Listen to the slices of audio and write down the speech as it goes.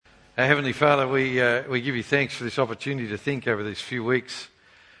Our Heavenly Father, we give you thanks for this opportunity to think over these few weeks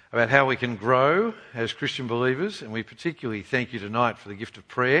about how we can grow as Christian believers, and we particularly thank you tonight for the gift of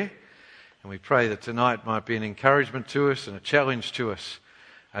prayer, and we pray that tonight might be an encouragement to us and a challenge to us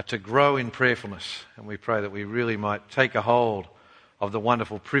to grow in prayerfulness, and we pray that we really might take a hold of the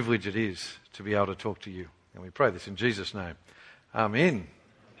wonderful privilege it is to be able to talk to you, and we pray this in Jesus' name. Amen.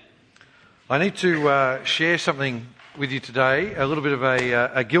 I need to share something with you today, a little bit of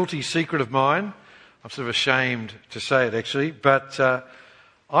a guilty secret of mine. I'm sort of ashamed to say it actually, but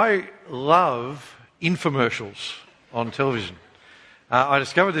I love infomercials on television. I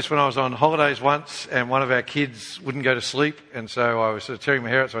discovered this when I was on holidays once and one of our kids wouldn't go to sleep, and so I was sort of tearing my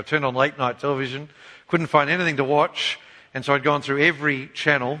hair out, so I turned on late night television, couldn't find anything to watch, and so I'd gone through every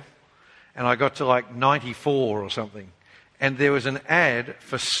channel and I got to like 94 or something, and there was an ad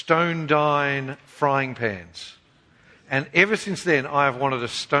for Stonedyne frying pans. And ever since then, I have wanted a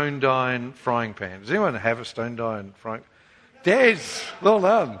Stonedyne frying pan. Does anyone have a Stonedyne frying pan? Des, well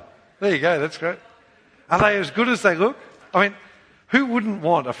done. There you go, that's great. Are they as good as they look? I mean, who wouldn't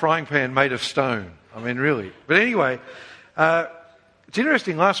want a frying pan made of stone? I mean, really. But anyway, it's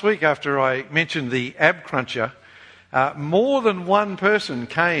interesting, last week after I mentioned the Ab Cruncher, more than one person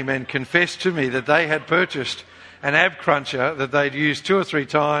came and confessed to me that they had purchased an Ab Cruncher that they'd used 2 or 3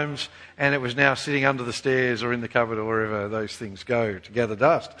 times, and it was now sitting under the stairs or in the cupboard or wherever those things go to gather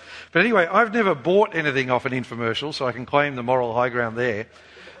dust. But anyway, I've never bought anything off an infomercial, so I can claim the moral high ground there.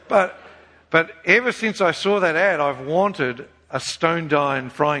 But ever since I saw that ad, I've wanted a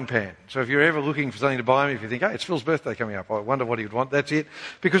Stonedyne frying pan. So if you're ever looking for something to buy me, if you think, hey, it's Phil's birthday coming up, I wonder what he'd want, that's it.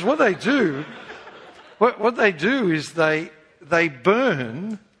 Because what they do is they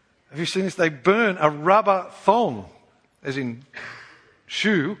burn, have you seen this? They burn a rubber thong, as in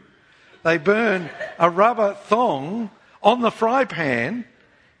shoe. They burn a rubber thong on the fry pan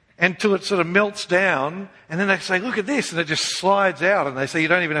until it sort of melts down, and then they say, look at this, and it just slides out, and they say you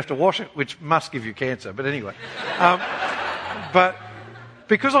don't even have to wash it, which must give you cancer, but anyway. But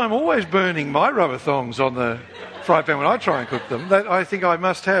because I'm always burning my rubber thongs on the fry pan when I try and cook them, I think I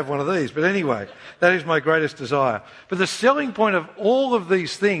must have one of these. But anyway, that is my greatest desire. But the selling point of all of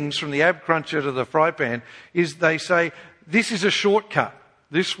these things, from the Ab Cruncher to the fry pan, is they say, this is a shortcut.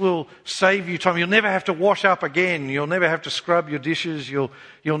 This will save you time. You'll never have to wash up again. You'll never have to scrub your dishes. You'll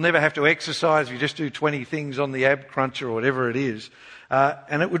never have to exercise. You just do 20 things on the Ab Cruncher or whatever it is.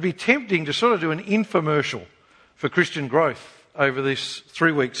 And it would be tempting to sort of do an infomercial for Christian growth over this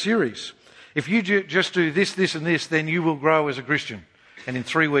 3-week series. If you just do this, this and this, then you will grow as a Christian. And in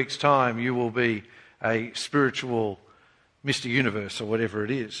 3 weeks' time, you will be a spiritual Mr. Universe or whatever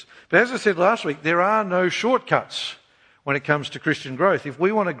it is. But as I said last week, there are no shortcuts when it comes to Christian growth. If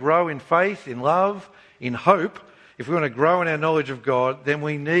we want to grow in faith, in love, in hope, if we want to grow in our knowledge of God, then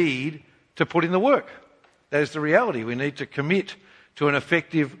we need to put in the work. That is the reality. We need to commit to an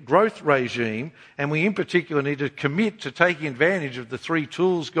effective growth regime, and we in particular need to commit to taking advantage of the 3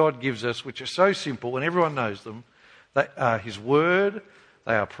 tools God gives us, which are so simple and everyone knows them. They are His Word,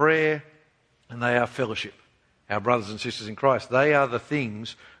 they are prayer, and they are fellowship. Our brothers and sisters in Christ, they are the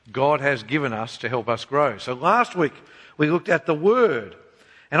things God has given us to help us grow. So last week we looked at the Word,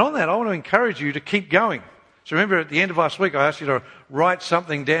 and on that I want to encourage you to keep going. So remember, at the end of last week I asked you to write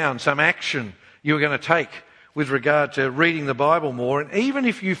something down, some action you were going to take with regard to reading the Bible more. And even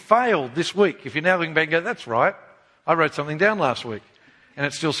if you failed this week, if you're now looking back and go, that's right, I wrote something down last week and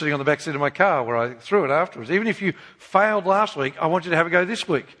it's still sitting on the back seat of my car where I threw it afterwards. Even if you failed last week, I want you to have a go this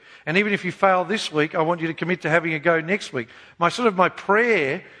week. And even if you fail this week, I want you to commit to having a go next week. My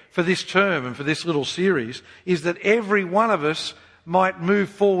prayer for this term and for this little series is that every one of us might move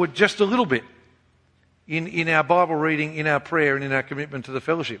forward just a little bit in our Bible reading, in our prayer, and in our commitment to the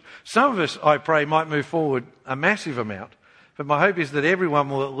fellowship. Some of us, I pray, might move forward a massive amount, but my hope is that everyone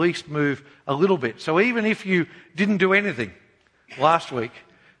will at least move a little bit. So even if you didn't do anything last week,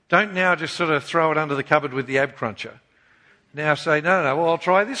 don't now just sort of throw it under the cupboard with the Ab Cruncher. Now say, no, well, I'll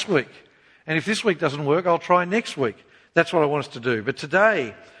try this week. And if this week doesn't work, I'll try next week. That's what I want us to do. But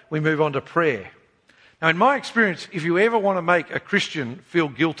today, we move on to prayer. Now, in my experience, if you ever want to make a Christian feel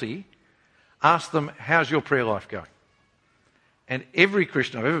guilty, ask them, how's your prayer life going? And every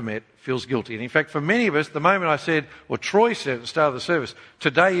Christian I've ever met feels guilty. And in fact, for many of us, the moment I said, or Troy said at the start of the service,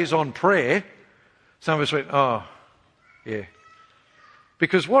 today is on prayer, some of us went, oh, yeah.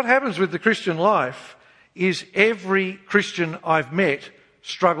 Because what happens with the Christian life is every Christian I've met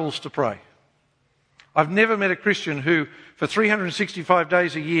struggles to pray. I've never met a Christian who, for 365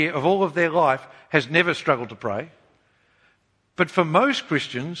 days a year of all of their life, has never struggled to pray. But for most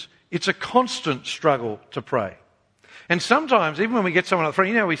Christians, it's a constant struggle to pray. And sometimes, even when we get someone on the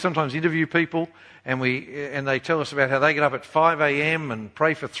phone, we sometimes interview people and they tell us about how they get up at 5 a.m. and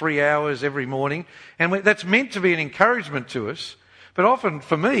pray for 3 hours every morning. And that's meant to be an encouragement to us. But often,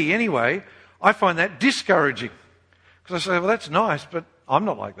 for me anyway, I find that discouraging. Because I say, well, that's nice, but I'm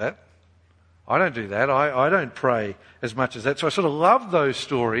not like that. I don't do that. I don't pray as much as that. So I sort of love those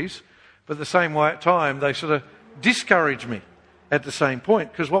stories, but at the same time, they sort of discourage me at the same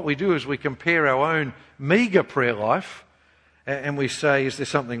point. Because what we do is we compare our own meagre prayer life and we say, is there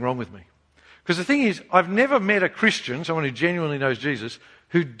something wrong with me? Because the thing is, I've never met a Christian, someone who genuinely knows Jesus,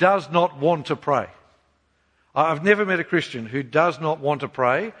 who does not want to pray. I've never met a Christian who does not want to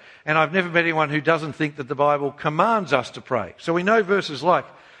pray, and I've never met anyone who doesn't think that the Bible commands us to pray. So we know verses like,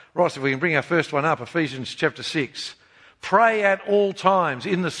 Ross, if we can bring our first one up, Ephesians chapter 6. Pray at all times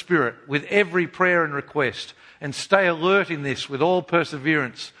in the Spirit with every prayer and request, and stay alert in this with all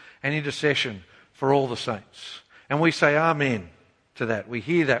perseverance and intercession for all the saints. And we say amen to that. We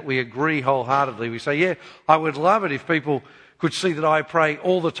hear that. We agree wholeheartedly. We say, yeah, I would love it if people could see that I pray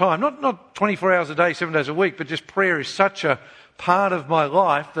all the time. Not 24 hours a day, 7 days a week, but just prayer is such a part of my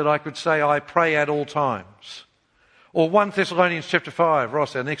life that I could say I pray at all times. Or 1 Thessalonians chapter 5,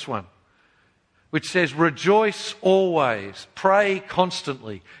 Ross, our next one, which says, rejoice always, pray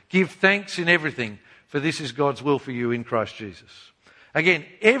constantly, give thanks in everything, for this is God's will for you in Christ Jesus. Again,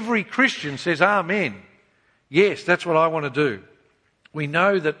 every Christian says amen. Yes, that's what I want to do. We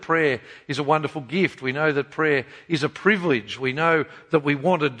know that prayer is a wonderful gift. We know that prayer is a privilege. We know that we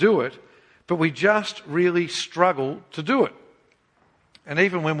want to do it, but we just really struggle to do it. And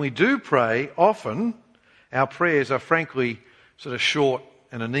even when we do pray, often our prayers are frankly sort of short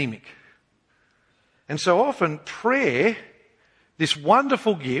and anemic. And so often prayer, this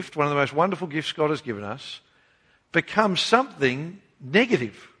wonderful gift, one of the most wonderful gifts God has given us, becomes something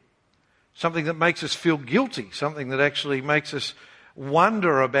negative, something that makes us feel guilty, something that actually makes us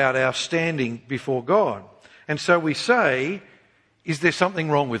wonder about our standing before God. And so we say, is there something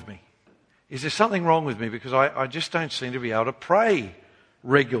wrong with me? Is there something wrong with me? Because I just don't seem to be able to pray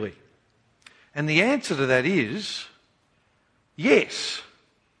regularly. And the answer to that is, yes,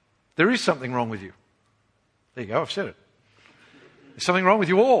 there is something wrong with you. There you go, I've said it. There's something wrong with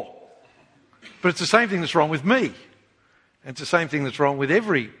you all. But it's the same thing that's wrong with me. And it's the same thing that's wrong with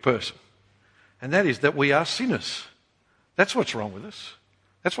every person. And that is that we are sinners. That's what's wrong with us.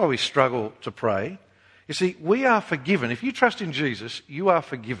 That's why we struggle to pray. You see, we are forgiven. If you trust in Jesus, you are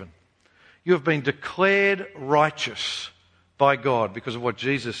forgiven. You have been declared righteous by God because of what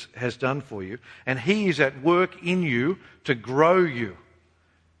Jesus has done for you. And He is at work in you to grow you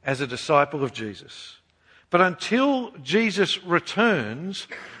as a disciple of Jesus. But until Jesus returns,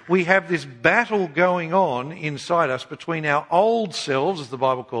 we have this battle going on inside us between our old selves, as the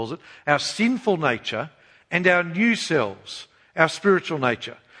Bible calls it, our sinful nature, and our new selves, our spiritual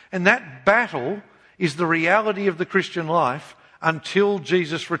nature. And that battle is the reality of the Christian life until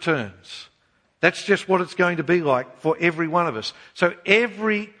Jesus returns. That's just what it's going to be like for every one of us. So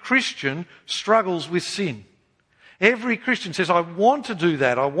every Christian struggles with sin. Every Christian says, I want to do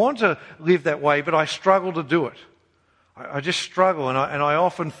that, I want to live that way, but I struggle to do it. I just struggle and I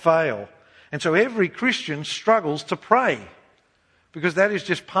often fail. And so every Christian struggles to pray, because that is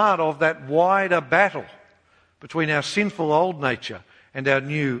just part of that wider battle between our sinful old nature and our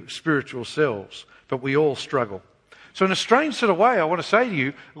new spiritual selves. But we all struggle. So in a strange sort of way, I want to say to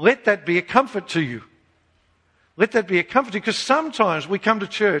you, let that be a comfort to you. Let that be a comfort to you, because sometimes we come to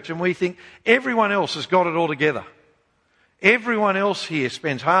church and we think everyone else has got it all together. Everyone else here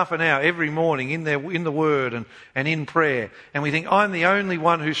spends half an hour every morning in the Word and in prayer. And we think, I'm the only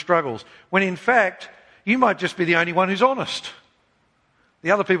one who struggles. When in fact, you might just be the only one who's honest. The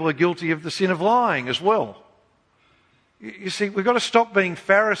other people are guilty of the sin of lying as well. You see, we've got to stop being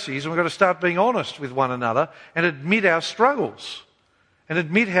Pharisees and we've got to start being honest with one another and admit our struggles and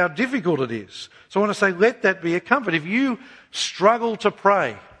admit how difficult it is. So I want to say, let that be a comfort. If you struggle to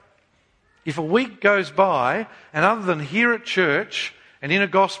pray, if a week goes by and other than here at church and in a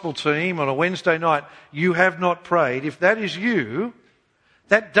gospel team on a Wednesday night, you have not prayed, if that is you,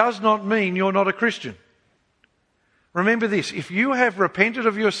 that does not mean you're not a Christian. Remember this, if you have repented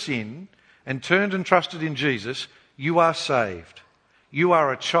of your sin and turned and trusted in Jesus, you are saved. You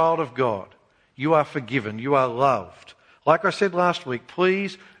are a child of God. You are forgiven. You are loved. Like I said last week,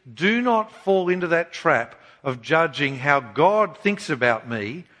 please do not fall into that trap of judging how God thinks about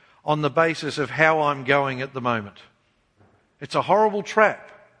me on the basis of how I'm going at the moment. It's a horrible trap.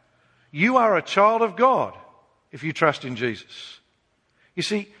 You are a child of God if you trust in Jesus. You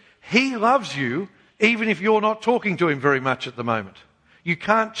see, He loves you even if you're not talking to Him very much at the moment. You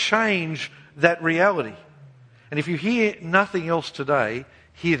can't change that reality. And if you hear nothing else today,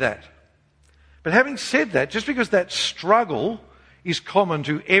 hear that. But having said that, just because that struggle is common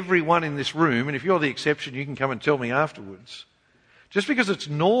to everyone in this room, and if you're the exception, you can come and tell me afterwards, just because it's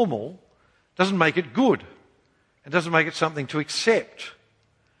normal doesn't make it good. It doesn't make it something to accept.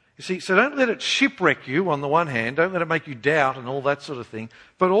 You see, so don't let it shipwreck you on the one hand, don't let it make you doubt and all that sort of thing,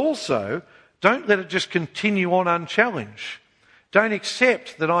 but also don't let it just continue on unchallenged. Don't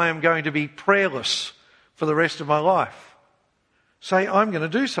accept that I am going to be prayerless for the rest of my life. Say, I'm going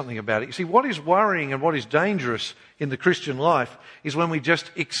to do something about it. You see, what is worrying and what is dangerous in the Christian life is when we just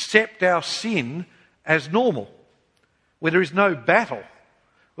accept our sin as normal, where there is no battle,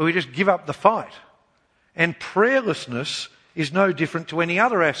 where we just give up the fight. And prayerlessness is no different to any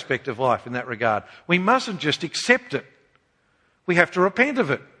other aspect of life in that regard. We mustn't just accept it. We have to repent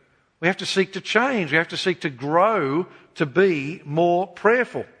of it. We have to seek to change. We have to seek to grow to be more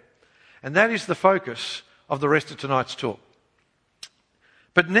prayerful. And that is the focus of the rest of tonight's talk.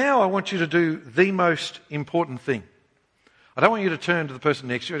 But now I want you to do the most important thing. I don't want you to turn to the person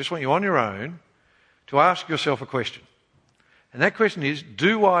next to you. I just want you on your own to ask yourself a question. And that question is,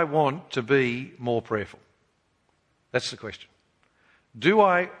 do I want to be more prayerful? That's the question. Do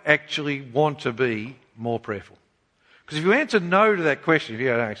I actually want to be more prayerful? Because if you answer no to that question, if you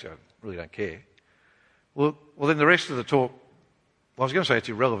go, actually, I really don't care, well, then the rest of the talk, well, I was going to say it's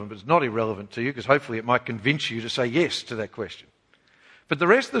irrelevant, but it's not irrelevant to you, because hopefully it might convince you to say yes to that question. But the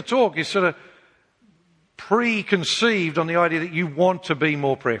rest of the talk is sort of preconceived on the idea that you want to be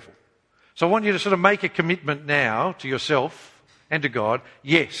more prayerful. So I want you to sort of make a commitment now to yourself and to God.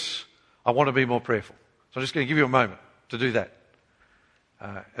 Yes, I want to be more prayerful. So I'm just going to give you a moment to do that.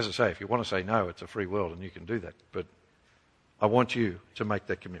 As I say, if you want to say no, it's a free world and you can do that. But I want you to make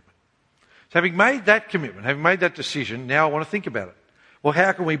that commitment. So having made that commitment, having made that decision, now I want to think about it. Well,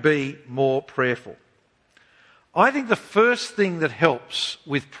 how can we be more prayerful? I think the first thing that helps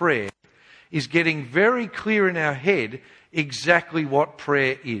with prayer is getting very clear in our head exactly what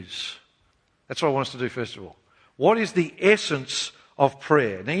prayer is. That's what I want us to do first of all. What is the essence of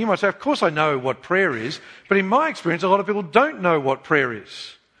prayer? Now you might say, of course I know what prayer is, but in my experience a lot of people don't know what prayer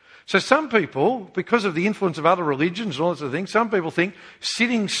is. So some people, because of the influence of other religions and all that sort of thing, some people think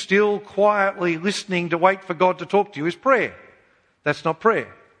sitting still, quietly listening to wait for God to talk to you is prayer. That's not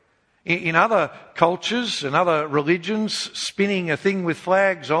prayer. In other cultures and other religions, spinning a thing with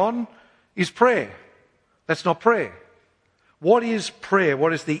flags on is prayer. That's not prayer. What is prayer?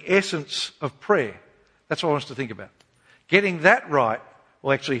 What is the essence of prayer? That's what I want us to think about. Getting that right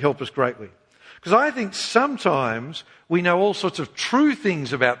will actually help us greatly. Because I think sometimes we know all sorts of true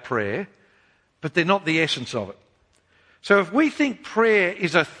things about prayer, but they're not the essence of it. So if we think prayer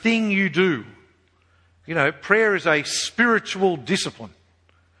is a thing you do, prayer is a spiritual discipline,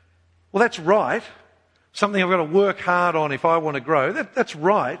 well, that's right. Something I've got to work hard on if I want to grow. That's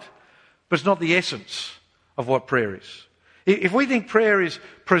right, but it's not the essence of what prayer is. If we think prayer is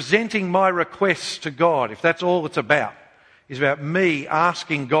presenting my requests to God, if that's all it's about, is about me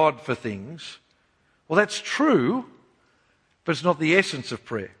asking God for things, well, that's true, but it's not the essence of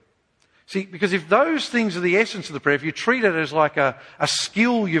prayer. See, because if those things are the essence of the prayer, if you treat it as like a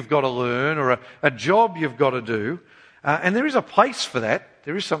skill you've got to learn or a job you've got to do, and there is a place for that,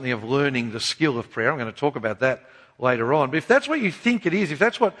 there is something of learning the skill of prayer. I'm going to talk about that later on. But if that's what you think it is, if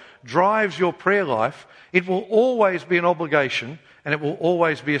that's what drives your prayer life, it will always be an obligation and it will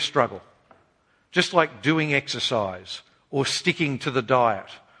always be a struggle. Just like doing exercise or sticking to the diet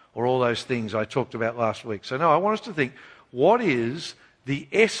or all those things I talked about last week. So no, I want us to think, what is the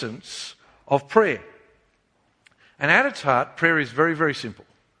essence of prayer? And at its heart, prayer is very, very simple.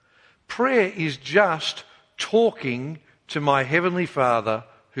 Prayer is just talking to my Heavenly Father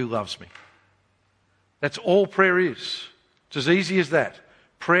who loves me. That's all prayer is. It's as easy as that.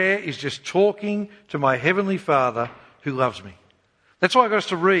 Prayer is just talking to my Heavenly Father who loves me. That's why I got us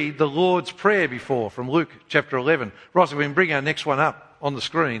to read the Lord's Prayer before from Luke chapter 11. Ross, if we can bring our next one up on the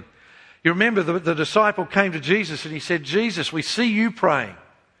screen. You remember the disciple came to Jesus and he said, Jesus, we see you praying.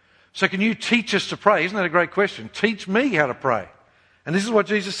 So can you teach us to pray? Isn't that a great question? Teach me how to pray. And this is what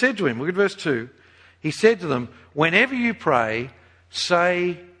Jesus said to him. Look at verse 2. He said to them, whenever you pray,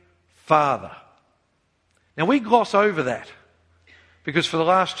 say, Father. Now we gloss over that because for the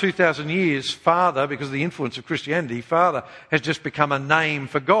last 2,000 years, Father, because of the influence of Christianity, Father has just become a name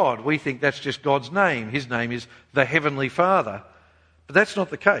for God. We think that's just God's name. His name is the Heavenly Father. But that's not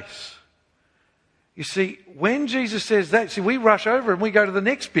the case. You see, when Jesus says that, we rush over and we go to the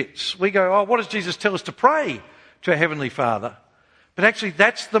next bits. We go, what does Jesus tell us to pray to our Heavenly Father? But actually,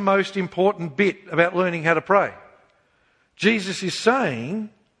 that's the most important bit about learning how to pray. Jesus is saying,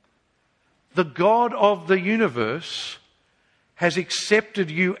 the God of the universe has accepted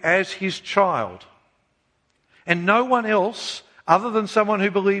you as his child. And no one else, other than someone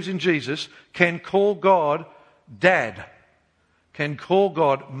who believes in Jesus, can call God Dad, can call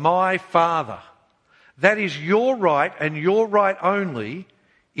God my Father. That is your right, and your right only,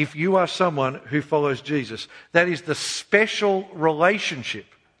 if you are someone who follows Jesus. That is the special relationship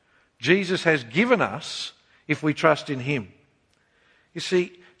Jesus has given us if we trust in him. You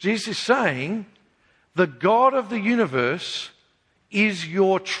see, Jesus is saying the God of the universe is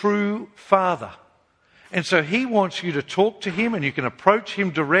your true Father. And so he wants you to talk to him, and you can approach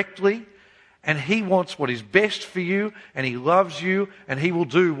him directly, and he wants what is best for you, and he loves you, and he will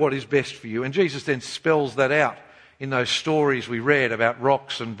do what is best for you. And Jesus then spells that out in those stories we read about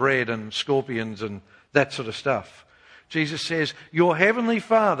rocks and bread and scorpions and that sort of stuff. Jesus says, your heavenly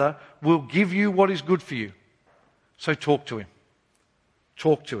Father will give you what is good for you. So talk to him.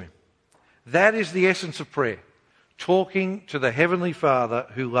 Talk to him. That is the essence of prayer. Talking to the Heavenly Father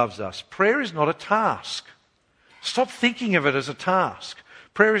who loves us. Prayer is not a task. Stop thinking of it as a task.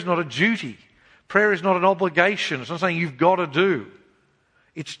 Prayer is not a duty. Prayer is not an obligation. It's not something you've got to do.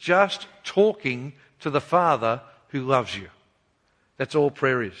 It's just talking to the Father who loves you. That's all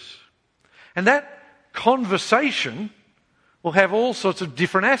prayer is. And that conversation will have all sorts of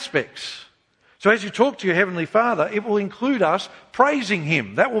different aspects. So as you talk to your Heavenly Father, it will include us praising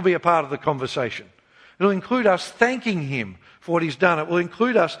him. That will be a part of the conversation. It will include us thanking him for what he's done. It will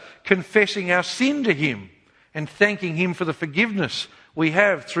include us confessing our sin to him and thanking him for the forgiveness we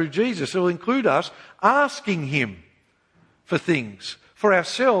have through Jesus. It will include us asking him for things, for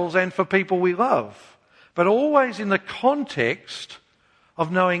ourselves and for people we love, but always in the context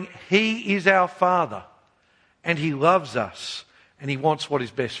of knowing he is our Father and he loves us and he wants what is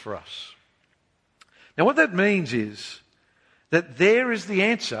best for us. Now what that means is that there is the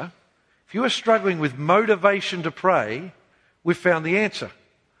answer. If you are struggling with motivation to pray, we've found the answer.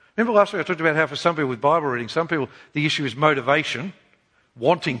 Remember last week I talked about how for some people with Bible reading, some people the issue is motivation,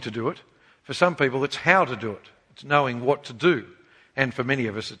 wanting to do it. For some people it's how to do it. It's knowing what to do. And for many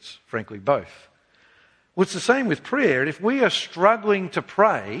of us it's frankly both. Well, it's the same with prayer. If we are struggling to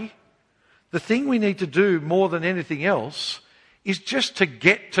pray, the thing we need to do more than anything else is just to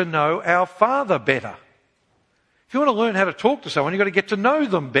get to know our Father better. If you want to learn how to talk to someone, you've got to get to know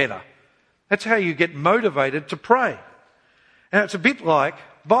them better. That's how you get motivated to pray. Now, it's a bit like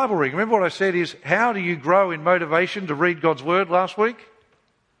Bible reading. Remember what I said is, how do you grow in motivation to read God's Word last week?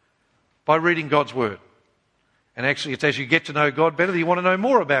 By reading God's Word. And actually, it's as you get to know God better that you want to know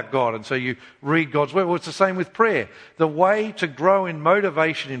more about God. And so you read God's Word. Well, it's the same with prayer. The way to grow in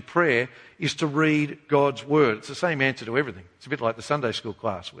motivation in prayer is to read God's Word. It's the same answer to everything. It's a bit like the Sunday school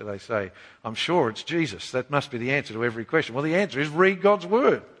class where they say, I'm sure it's Jesus. That must be the answer to every question. Well, the answer is read God's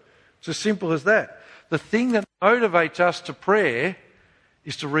Word. It's as simple as that. The thing that motivates us to prayer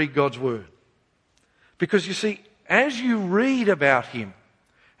is to read God's Word. Because you see, as you read about him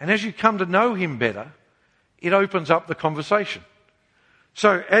and as you come to know him better, it opens up the conversation.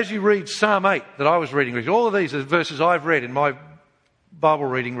 So as you read Psalm 8 that I was reading, all of these are verses I've read in my Bible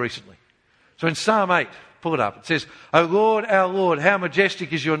reading recently. So in Psalm 8, pull it up, it says, O Lord, our Lord, how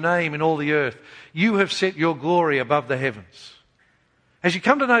majestic is your name in all the earth. You have set your glory above the heavens. As you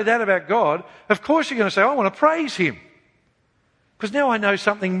come to know that about God, of course you're going to say, I want to praise him. Because now I know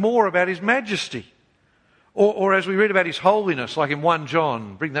something more about his majesty. Or as we read about his holiness, like in 1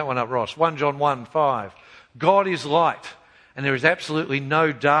 John, bring that one up, Ross, 1 John 1:5. God is light, and there is absolutely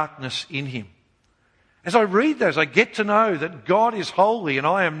no darkness in him. As I read those, I get to know that God is holy and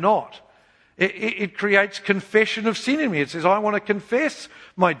I am not. It creates confession of sin in me. It says, I want to confess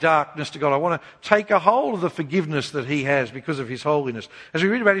my darkness to God. I want to take a hold of the forgiveness that he has because of his holiness. As we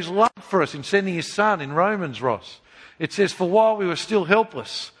read about his love for us in sending his Son in Romans, Ross, it says, for while we were still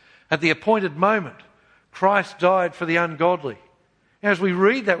helpless, at the appointed moment, Christ died for the ungodly. And as we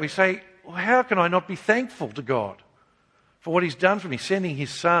read that, we say, well, how can I not be thankful to God for what he's done for me, sending his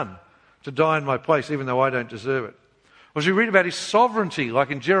Son to die in my place, even though I don't deserve it? Or as we read about his sovereignty,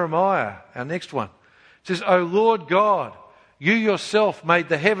 like in Jeremiah, our next one, it says, O Lord God, you yourself made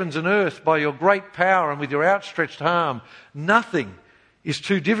the heavens and earth by your great power and with your outstretched arm. Nothing is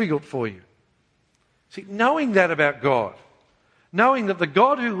too difficult for you. See, knowing that about God, knowing that the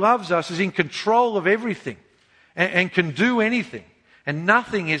God who loves us is in control of everything and can do anything, and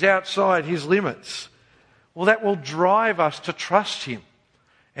nothing is outside his limits, well, that will drive us to trust him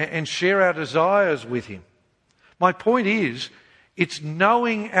and share our desires with him. My point is, it's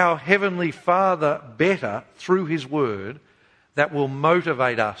knowing our Heavenly Father better through his Word that will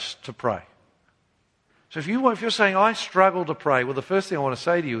motivate us to pray. So if you're saying, I struggle to pray, well, the first thing I want to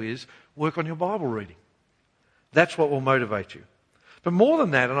say to you is work on your Bible reading. That's what will motivate you. But more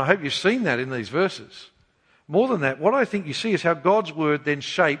than that, and I hope you've seen that in these verses, more than that, what I think you see is how God's word then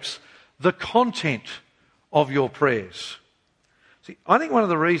shapes the content of your prayers. See, I think one of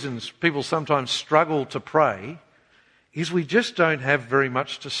the reasons people sometimes struggle to pray is we just don't have very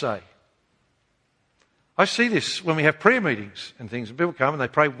much to say. I see this when we have prayer meetings and things, and people come and they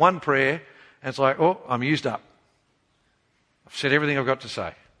pray one prayer, and it's like, oh, I'm used up. I've said everything I've got to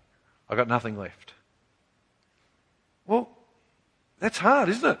say. I've got nothing left. Well, that's hard,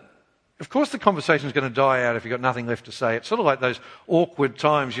 isn't it? Of course the conversation's going to die out if you've got nothing left to say. It's sort of like those awkward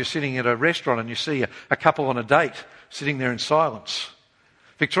times you're sitting at a restaurant and you see a couple on a date sitting there in silence.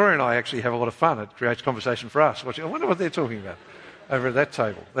 Victoria and I actually have a lot of fun. It creates conversation for us. I wonder what they're talking about over at that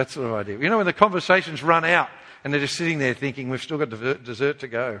table. That sort of idea. You know, when the conversations run out and they're just sitting there thinking, we've still got dessert to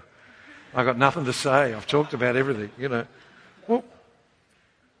go. I've got nothing to say. I've talked about everything, you know. Well,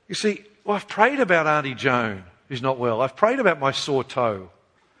 you see, I've prayed about Auntie Joan, who's not well. I've prayed about my sore toe.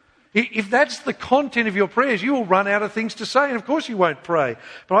 If that's the content of your prayers, you will run out of things to say, and of course you won't pray.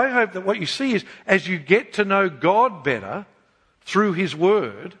 But I hope that what you see is, as you get to know God better through His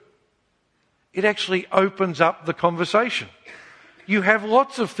Word, it actually opens up the conversation. You have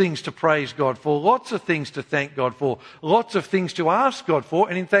lots of things to praise God for, lots of things to thank God for, lots of things to ask God for,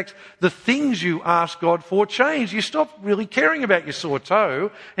 and in fact, the things you ask God for change. You stop really caring about your sore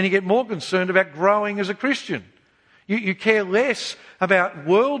toe, and you get more concerned about growing as a Christian. You care less about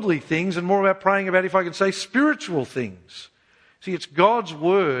worldly things and more about praying about, if I can say, spiritual things. See, it's God's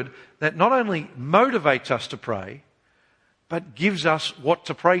Word that not only motivates us to pray, but gives us what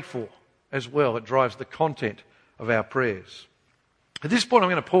to pray for as well. It drives the content of our prayers. At this point, I'm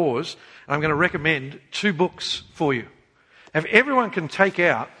going to pause and I'm going to recommend 2 books for you. If everyone can take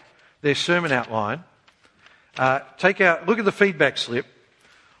out their sermon outline, look at the feedback slip.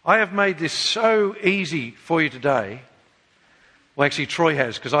 I have made this so easy for you today. Well, actually, Troy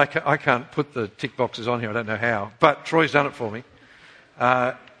has, because I can't put the tick boxes on here. I don't know how. But Troy's done it for me.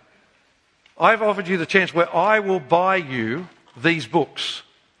 I've offered you the chance where I will buy you these books,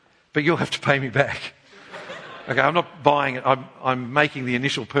 but you'll have to pay me back. Okay, I'm not buying it. I'm making the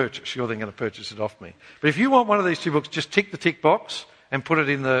initial purchase. You're then going to purchase it off me. But if you want one of these 2 books, just tick the tick box and put it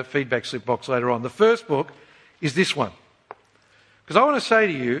in the feedback slip box later on. The first book is this one. Because I want to say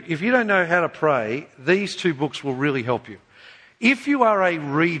to you, if you don't know how to pray, these 2 books will really help you. If you are a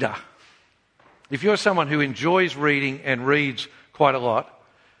reader, if you're someone who enjoys reading and reads quite a lot,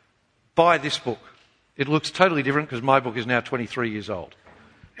 buy this book. It looks totally different because my book is now 23 years old.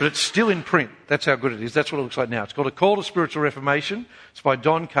 But it's still in print. That's how good it is. That's what it looks like now. It's called A Call to Spiritual Reformation. It's by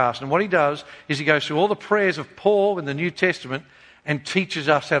Don Carson. And what he does is he goes through all the prayers of Paul in the New Testament and teaches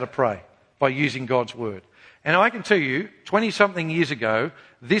us how to pray by using God's Word. And I can tell you, 20-something years ago,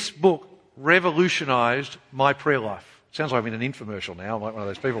 this book revolutionised my prayer life. Sounds like I'm in an infomercial now. I'm like one of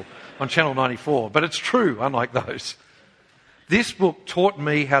those people on Channel 94. But it's true, unlike those. This book taught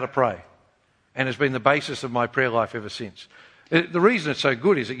me how to pray and has been the basis of my prayer life ever since. The reason it's so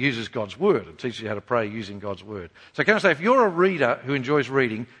good is it uses God's Word and teaches you how to pray using God's Word. So can I say, if you're a reader who enjoys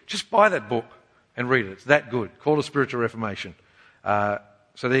reading, just buy that book and read it. It's that good. Call to Spiritual Reformation. So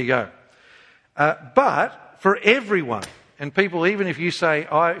there you go. But for everyone, and people, even if you say,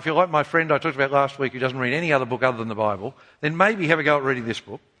 if you're like my friend I talked about last week who doesn't read any other book other than the Bible, then maybe have a go at reading this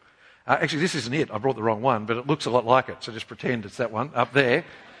book. Actually, this isn't it. I brought the wrong one, but it looks a lot like it, so just pretend it's that one up there.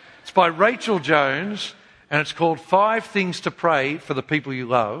 It's by Rachel Jones, and it's called 5 Things to Pray for the People You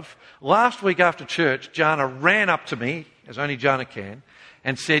Love. Last week after church, Jana ran up to me, as only Jana can,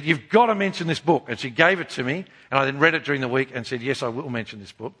 and said, you've got to mention this book. And she gave it to me, and I then read it during the week and said, yes, I will mention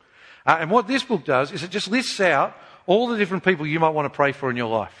this book. And what this book does is it just lists out all the different people you might want to pray for in your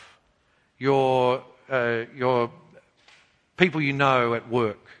life. Your people you know at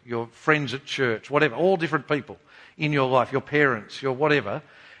work, your friends at church, whatever, all different people in your life, your parents, your whatever.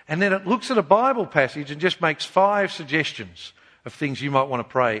 And then it looks at a Bible passage and just makes 5 suggestions of things you might want to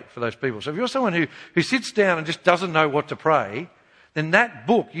pray for those people. So if you're someone who sits down and just doesn't know what to pray, then that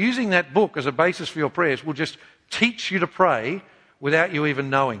book, using that book as a basis for your prayers, will just teach you to pray without you even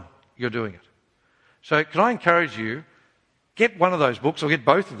knowing you're doing it. So can I encourage you, get one of those books or get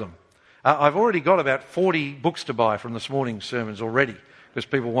both of them. I've already got about 40 books to buy from this morning's sermons already because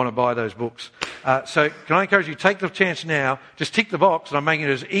people want to buy those books. So can I encourage you, take the chance now, just tick the box, and I'm making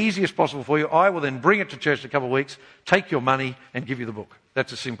it as easy as possible for you. I will then bring it to church in a couple of weeks, take your money and give you the book.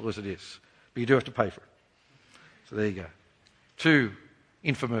 That's as simple as it is. But you do have to pay for it. So there you go. 2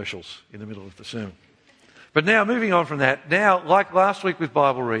 infomercials in the middle of the sermon. But now, moving on from that, now, like last week with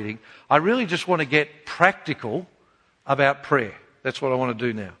Bible reading, I really just want to get practical about prayer. That's what I want to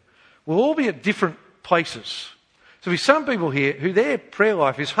do now. We'll all be at different places. So there's some people here who their prayer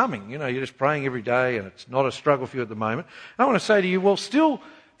life is humming. You know, you're just praying every day and it's not a struggle for you at the moment. I want to say to you, well, still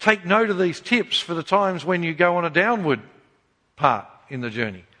take note of these tips for the times when you go on a downward part in the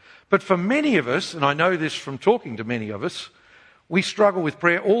journey. But for many of us, and I know this from talking to many of us, we struggle with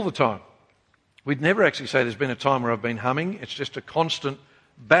prayer all the time. We'd never actually say there's been a time where I've been humming. It's just a constant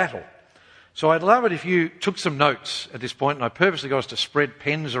battle. So I'd love it if you took some notes at this point, and I purposely got us to spread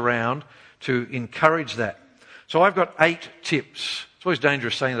pens around to encourage that. So I've got 8 tips. It's always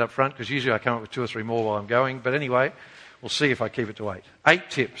dangerous saying that up front because usually I come up with 2 or 3 more while I'm going. But anyway, we'll see if I keep it to 8. 8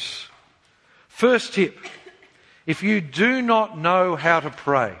 tips. First tip, if you do not know how to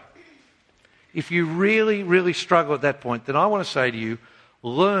pray, if you really, really struggle at that point, then I want to say to you,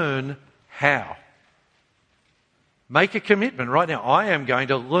 learn how. Make a commitment right now. I am going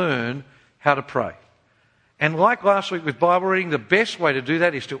to learn how to pray. And like last week with Bible reading, the best way to do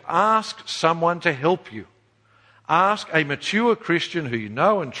that is to ask someone to help you. Ask a mature Christian who you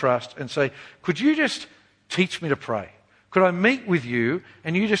know and trust and say, could you just teach me to pray? Could I meet with you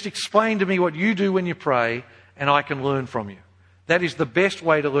and you just explain to me what you do when you pray and I can learn from you? That is the best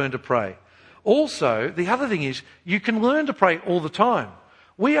way to learn to pray. Also, the other thing is you can learn to pray all the time.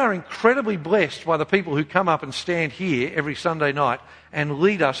 We are incredibly blessed by the people who come up and stand here every Sunday night and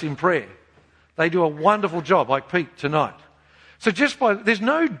lead us in prayer. They do a wonderful job, like Pete tonight. So there's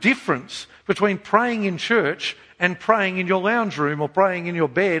no difference between praying in church and praying in your lounge room or praying in your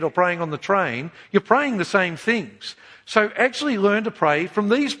bed or praying on the train. You're praying the same things. So actually learn to pray from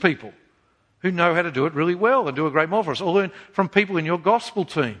these people who know how to do it really well and do a great job for us. Or learn from people in your gospel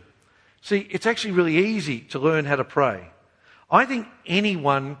team. See, it's actually really easy to learn how to pray. I think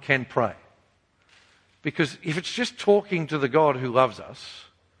anyone can pray. Because if it's just talking to the God who loves us,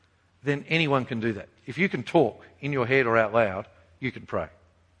 then anyone can do that. If you can talk in your head or out loud, you can pray.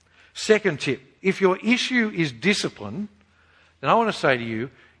 Second tip, if your issue is discipline, then I want to say to you,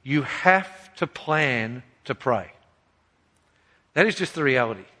 you have to plan to pray. That is just the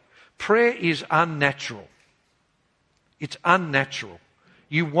reality. Prayer is unnatural. It's unnatural.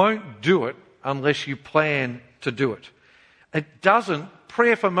 You won't do it unless you plan to do it.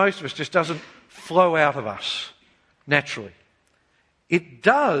 Prayer for most of us just doesn't flow out of us naturally. It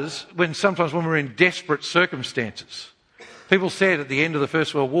does sometimes when we're in desperate circumstances. People said at the end of the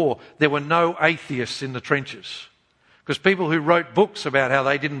First World War, there were no atheists in the trenches. Because people who wrote books about how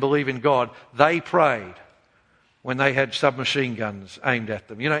they didn't believe in God, they prayed when they had submachine guns aimed at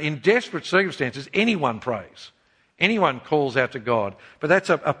them. You know, in desperate circumstances, anyone prays. Anyone calls out to God. But that's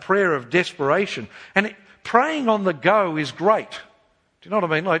a prayer of desperation. And praying on the go is great. Do you know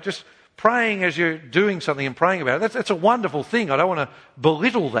what I mean? Like just praying as you're doing something and praying about it. That's a wonderful thing. I don't want to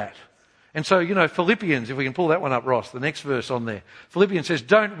belittle that. And so, you know, Philippians, if we can pull that one up, Ross, the next verse on there. Philippians says,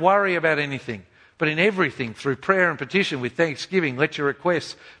 don't worry about anything, but in everything, through prayer and petition with thanksgiving, let your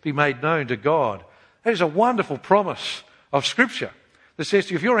requests be made known to God. That is a wonderful promise of Scripture that says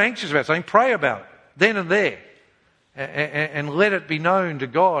to you, if you're anxious about something, pray about it then and there. And let it be known to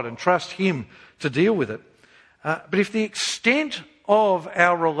God and trust Him to deal with it. But if the extent of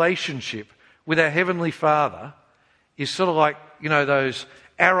our relationship with our Heavenly Father is sort of like, you know, those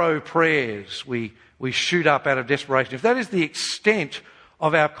arrow prayers we shoot up out of desperation, if that is the extent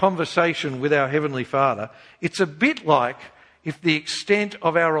of our conversation with our Heavenly Father, it's a bit like if the extent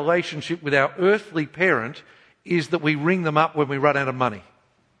of our relationship with our earthly parent is that we ring them up when we run out of money.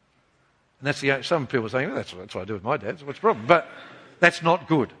 And that's some people are saying, that's what I do with my dad, so what's the problem? But that's not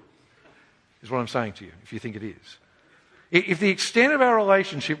good, is what I'm saying to you, if you think it is. If the extent of our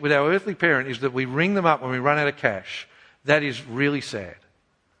relationship with our earthly parent is that we ring them up when we run out of cash, that is really sad.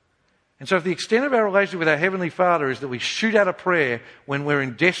 And so if the extent of our relationship with our Heavenly Father is that we shoot out a prayer when we're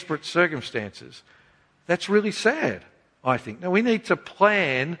in desperate circumstances, that's really sad, I think. Now, we need to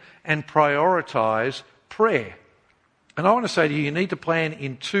plan and prioritise prayer. And I want to say to you, you need to plan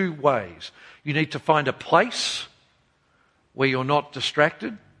in 2 ways. You need to find a place where you're not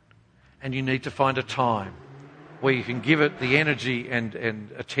distracted, and you need to find a time where you can give it the energy and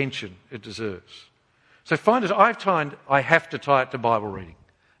attention it deserves. So I have to tie it to Bible reading.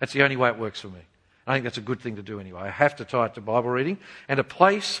 That's the only way it works for me. I think that's a good thing to do anyway. I have to tie it to Bible reading and a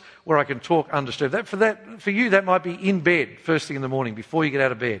place where I can talk undisturbed. For you, that might be in bed first thing in the morning before you get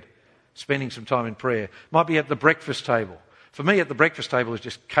out of bed, spending some time in prayer. Might be at the breakfast table. For me, at the breakfast table is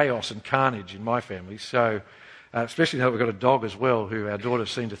just chaos and carnage in my family. So, especially now we've got a dog as well, who our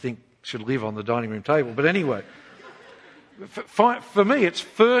daughters seem to think should live on the dining room table. But anyway, for me, it's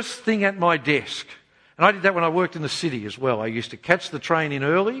first thing at my desk. And I did that when I worked in the city as well. I used to catch the train in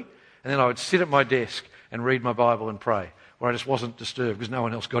early, and then I would sit at my desk and read my Bible and pray, where I just wasn't disturbed because no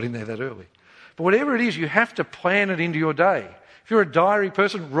one else got in there that early. But whatever it is, you have to plan it into your day. If you're a diary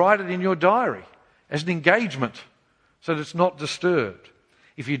person, write it in your diary as an engagement so that it's not disturbed.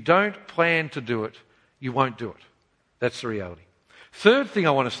 If you don't plan to do it, you won't do it. That's the reality. Third thing I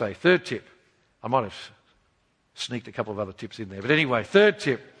want to say, third tip. I might have sneaked a couple of other tips in there. But anyway, third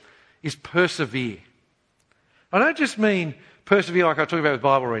tip is persevere. I don't just mean persevere like I talk about with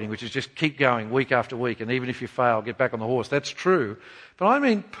Bible reading, which is just keep going week after week, and even if you fail, get back on the horse. That's true. But I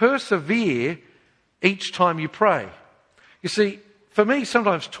mean persevere each time you pray. You see, for me,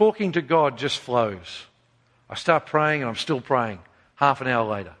 sometimes talking to God just flows. I start praying and I'm still praying. Half an hour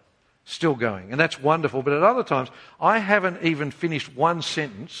later, still going. And that's wonderful. But at other times, I haven't even finished one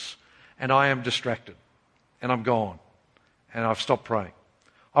sentence and I am distracted. And I'm gone. And I've stopped praying.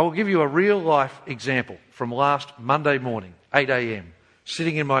 I will give you a real life example from last Monday morning, 8 a.m.,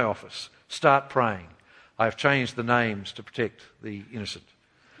 sitting in my office, start praying. I have changed the names to protect the innocent.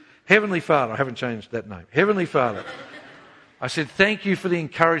 Heavenly Father, I haven't changed that name. Heavenly Father, I said, thank you for the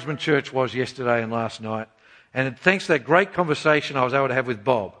encouragement church was yesterday and last night. And thanks to that great conversation I was able to have with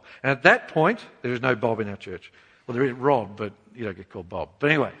Bob. And at that point, there is no Bob in our church. Well, there is Rod, but you don't get called Bob.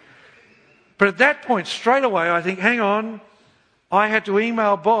 But anyway. But at that point, straight away, I think, hang on, I had to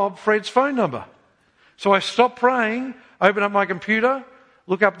email Bob Fred's phone number. So I stopped praying, open up my computer,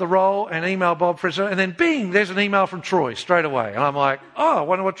 look up the roll and email Bob Fred's phone, and then bing, there's an email from Troy straight away. And I'm like, oh, I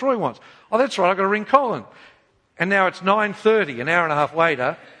wonder what Troy wants. Oh, that's right, I've got to ring Colin. And now it's 9:30, an hour and a half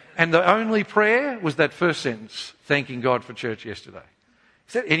later, and the only prayer was that first sentence, thanking God for church yesterday.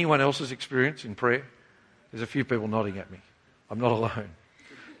 Is that anyone else's experience in prayer? There's a few people nodding at me. I'm not alone.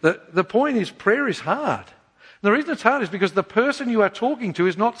 The point is, prayer is hard. And the reason it's hard is because the person you are talking to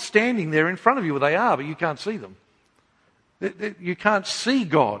is not standing there in front of you. Well, they are, but you can't see them. You can't see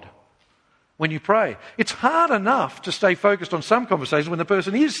God when you pray. It's hard enough to stay focused on some conversations when the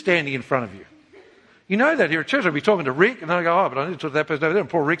person is standing in front of you. You know that here at church. I'll be talking to Rick, and then I go, oh, but I need to talk to that person over there, and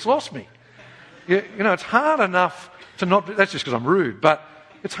poor Rick's lost me. You know, it's hard enough to not... That's just because I'm rude, but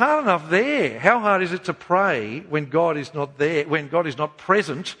it's hard enough there. How hard is it to pray when God is not there, when God is not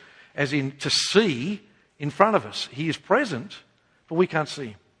present, as in to see in front of us? He is present, but we can't see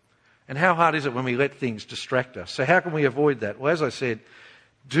him. And how hard is it when we let things distract us? So how can we avoid that? Well, as I said,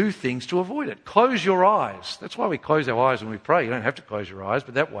 do things to avoid it. Close your eyes. That's why we close our eyes when we pray. You don't have to close your eyes,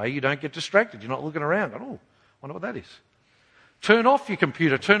 but that way you don't get distracted. You're not looking around going, oh, I wonder what that is. Turn off your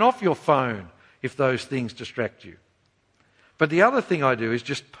computer. Turn off your phone if those things distract you. But the other thing I do is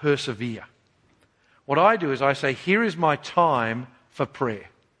just persevere. What I do is I say, here is my time for prayer.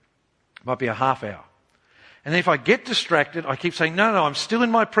 It might be a half hour. And then if I get distracted, I keep saying, no, I'm still in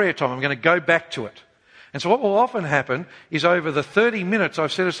my prayer time. I'm going to go back to it. And so what will often happen is over the 30 minutes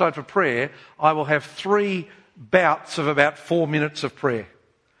I've set aside for prayer, I will have 3 bouts of about 4 minutes of prayer.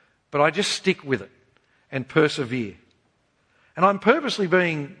 But I just stick with it and persevere. And I'm purposely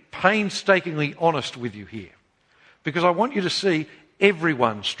being painstakingly honest with you here, because I want you to see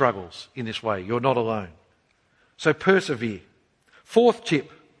everyone struggles in this way. You're not alone. So persevere. 4th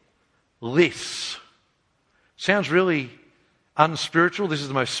tip, lists. Sounds really unspiritual. This is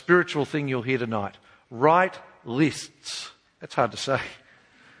the most spiritual thing you'll hear tonight. Write lists. That's hard to say.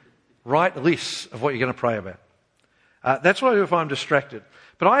 Write lists of what you're going to pray about. That's what I do if I'm distracted.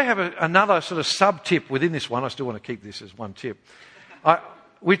 But I have another sort of sub-tip within this one. I still want to keep this as one tip.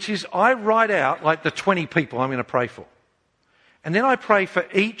 Which is I write out like the 20 people I'm going to pray for. And then I pray for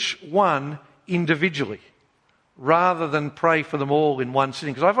each one individually, rather than pray for them all in one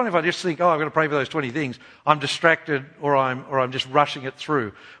sitting. Because I find if I just think, I'm going to pray for those 20 things, I'm distracted or I'm just rushing it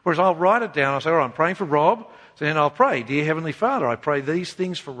through. Whereas I'll write it down. I'll say, all right, I'm praying for Rob. So then I'll pray, dear Heavenly Father, I pray these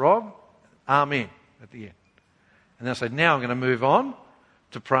things for Rob. Amen at the end. And then I say, now I'm going to move on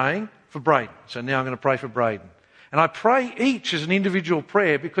to praying for Braden. So now I'm going to pray for Braden. And I pray each as an individual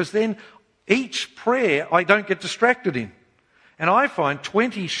prayer, because then each prayer I don't get distracted in. And I find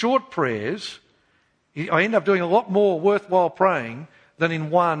 20 short prayers, I end up doing a lot more worthwhile praying than in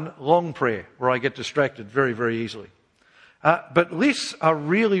one long prayer where I get distracted very, very easily. But lists are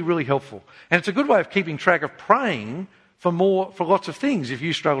really, really helpful. And it's a good way of keeping track of praying for lots of things if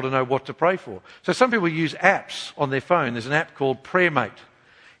you struggle to know what to pray for. So some people use apps on their phone. There's an app called PrayerMate.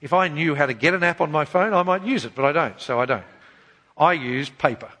 If I knew how to get an app on my phone, I might use it, but I don't, so I don't. I use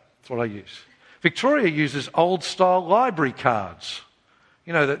paper. That's what I use. Victoria uses old-style library cards.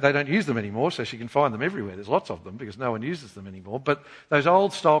 You know, they don't use them anymore, so she can find them everywhere. There's lots of them because no one uses them anymore. But those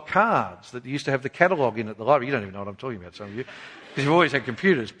old-style cards that used to have the catalogue in at the library, you don't even know what I'm talking about, some of you, because you've always had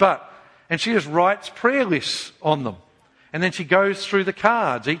computers. and she just writes prayer lists on them. And then she goes through the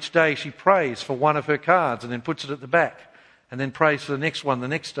cards. Each day she prays for one of her cards and then puts it at the back. And then prays for the next one the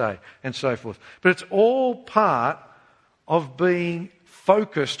next day, and so forth. But it's all part of being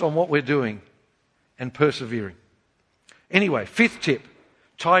focused on what we're doing and persevering. Anyway, 5th tip,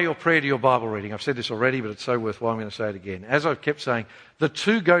 tie your prayer to your Bible reading. I've said this already, but it's so worthwhile, I'm going to say it again. As I've kept saying, the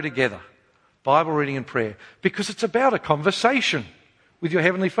two go together, Bible reading and prayer, because it's about a conversation with your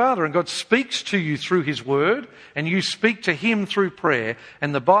Heavenly Father, and God speaks to you through His Word, and you speak to Him through prayer,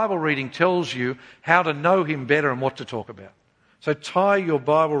 and the Bible reading tells you how to know Him better and what to talk about. So tie your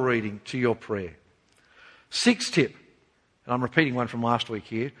Bible reading to your prayer. 6th tip, and I'm repeating one from last week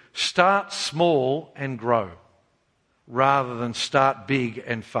here, start small and grow, rather than start big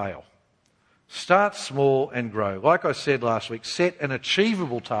and fail. Start small and grow. Like I said last week, set an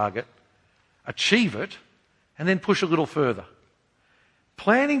achievable target, achieve it, and then push a little further.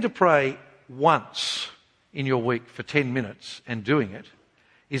 Planning to pray once in your week for 10 minutes and doing it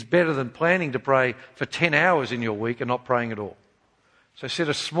is better than planning to pray for 10 hours in your week and not praying at all. So set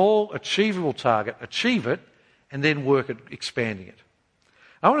a small, achievable target, achieve it, and then work at expanding it.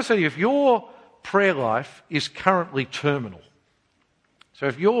 I want to say to you, if your prayer life is currently terminal, so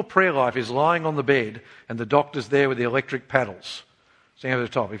if your prayer life is lying on the bed and the doctor's there with the electric paddles, standing over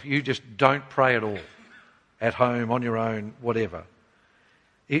the top, if you just don't pray at all, at home, on your own, whatever,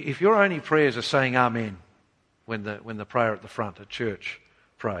 if your only prayers are saying amen when the prayer at the front at church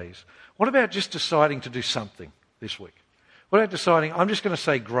prays, what about just deciding to do something this week? What about deciding, I'm just going to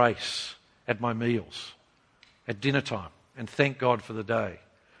say grace at my meals, at dinner time, and thank God for the day.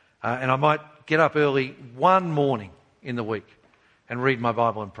 And I might get up early one morning in the week and read my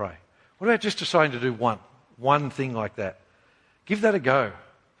Bible and pray. What about just deciding to do one thing like that? Give that a go.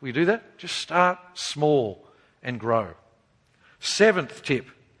 Will you do that? Just start small and grow. 7th tip,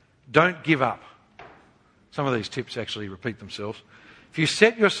 don't give up. Some of these tips actually repeat themselves. If you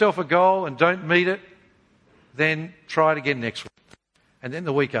set yourself a goal and don't meet it, then try it again next week. And then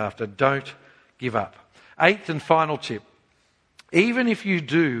the week after, don't give up. 8th and final tip, even if you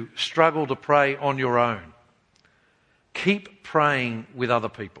do struggle to pray on your own, keep praying with other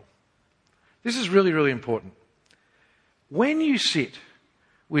people. This is really, really important. When you sit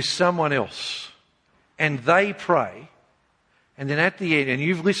with someone else and they pray, and then at the end, and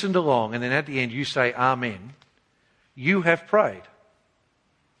you've listened along, and then at the end you say amen, you have prayed.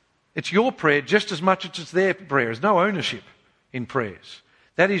 It's your prayer just as much as it's their prayer. There's no ownership in prayers.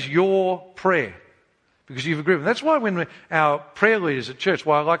 That is your prayer because you've agreed with them. That's why when our prayer leaders at church,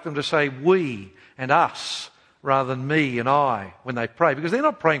 why I like them to say we and us rather than me and I when they pray, because they're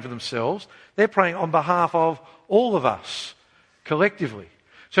not praying for themselves. They're praying on behalf of all of us collectively.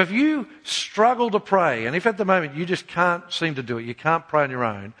 So if you struggle to pray, and if at the moment you just can't seem to do it, you can't pray on your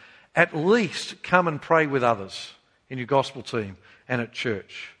own, at least come and pray with others in your gospel team and at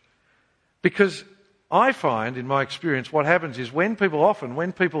church. Because I find, in my experience, what happens is when people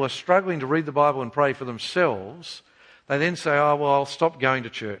are struggling to read the Bible and pray for themselves, they then say, oh, well, I'll stop going to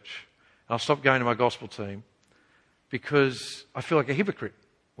church. I'll stop going to my gospel team because I feel like a hypocrite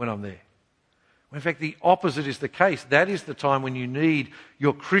when I'm there. When in fact, the opposite is the case. That is the time when you need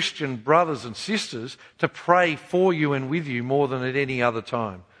your Christian brothers and sisters to pray for you and with you more than at any other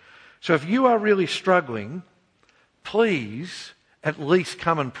time. So if you are really struggling, please at least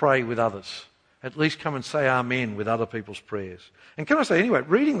come and pray with others. At least come and say amen with other people's prayers. And can I say anyway,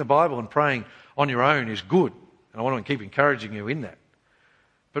 reading the Bible and praying on your own is good. And I want to keep encouraging you in that.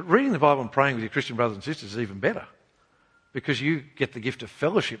 But reading the Bible and praying with your Christian brothers and sisters is even better. Because you get the gift of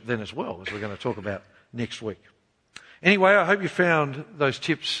fellowship then as well, as we're going to talk about next week. Anyway, I hope you found those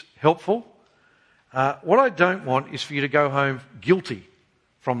tips helpful. What I don't want is for you to go home guilty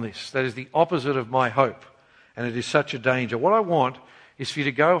from this. That is the opposite of my hope. And it is such a danger. What I want is for you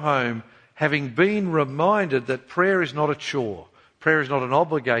to go home having been reminded that prayer is not a chore. Prayer is not an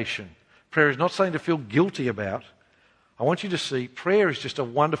obligation. Prayer is not something to feel guilty about. I want you to see prayer is just a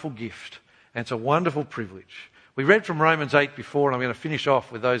wonderful gift. And it's a wonderful privilege. We read from Romans 8 before, and I'm going to finish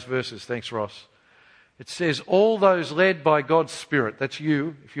off with those verses. Thanks, Ross. It says, all those led by God's Spirit, that's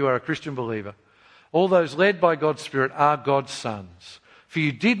you, if you are a Christian believer, all those led by God's Spirit are God's sons. For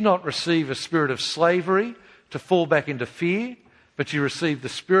you did not receive a spirit of slavery to fall back into fear, but you received the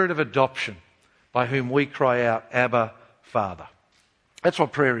spirit of adoption, by whom we cry out, Abba, Father. That's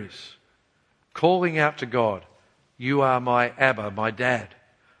what prayer is. Calling out to God, you are my Abba, my dad,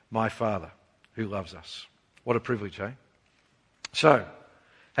 my Father, who loves us. What a privilege, eh? So,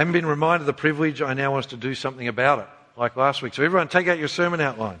 having been reminded of the privilege, I now want us to do something about it, like last week. So everyone take out your sermon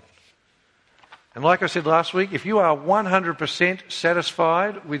outline. And like I said last week, if you are 100%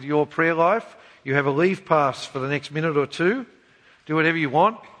 satisfied with your prayer life, you have a leave pass for the next minute or two. Do whatever you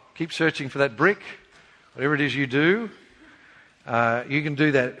want. Keep searching for that brick. Whatever it is you do, you can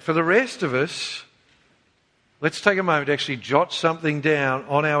do that. For the rest of us, let's take a moment to actually jot something down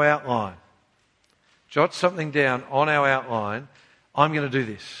on our outline. Jot something down on our outline. I'm going to do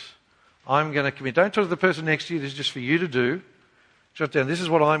this. I'm going to commit. Don't talk to the person next to you. This is just for you to do. Jot down, this is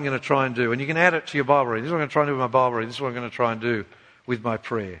what I'm going to try and do. And you can add it to your Bible reading. This is what I'm going to try and do with my Bible reading. This is what I'm going to try and do with my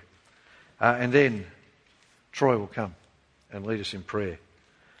prayer. And then Troy will come and lead us in prayer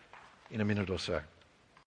in a minute or so.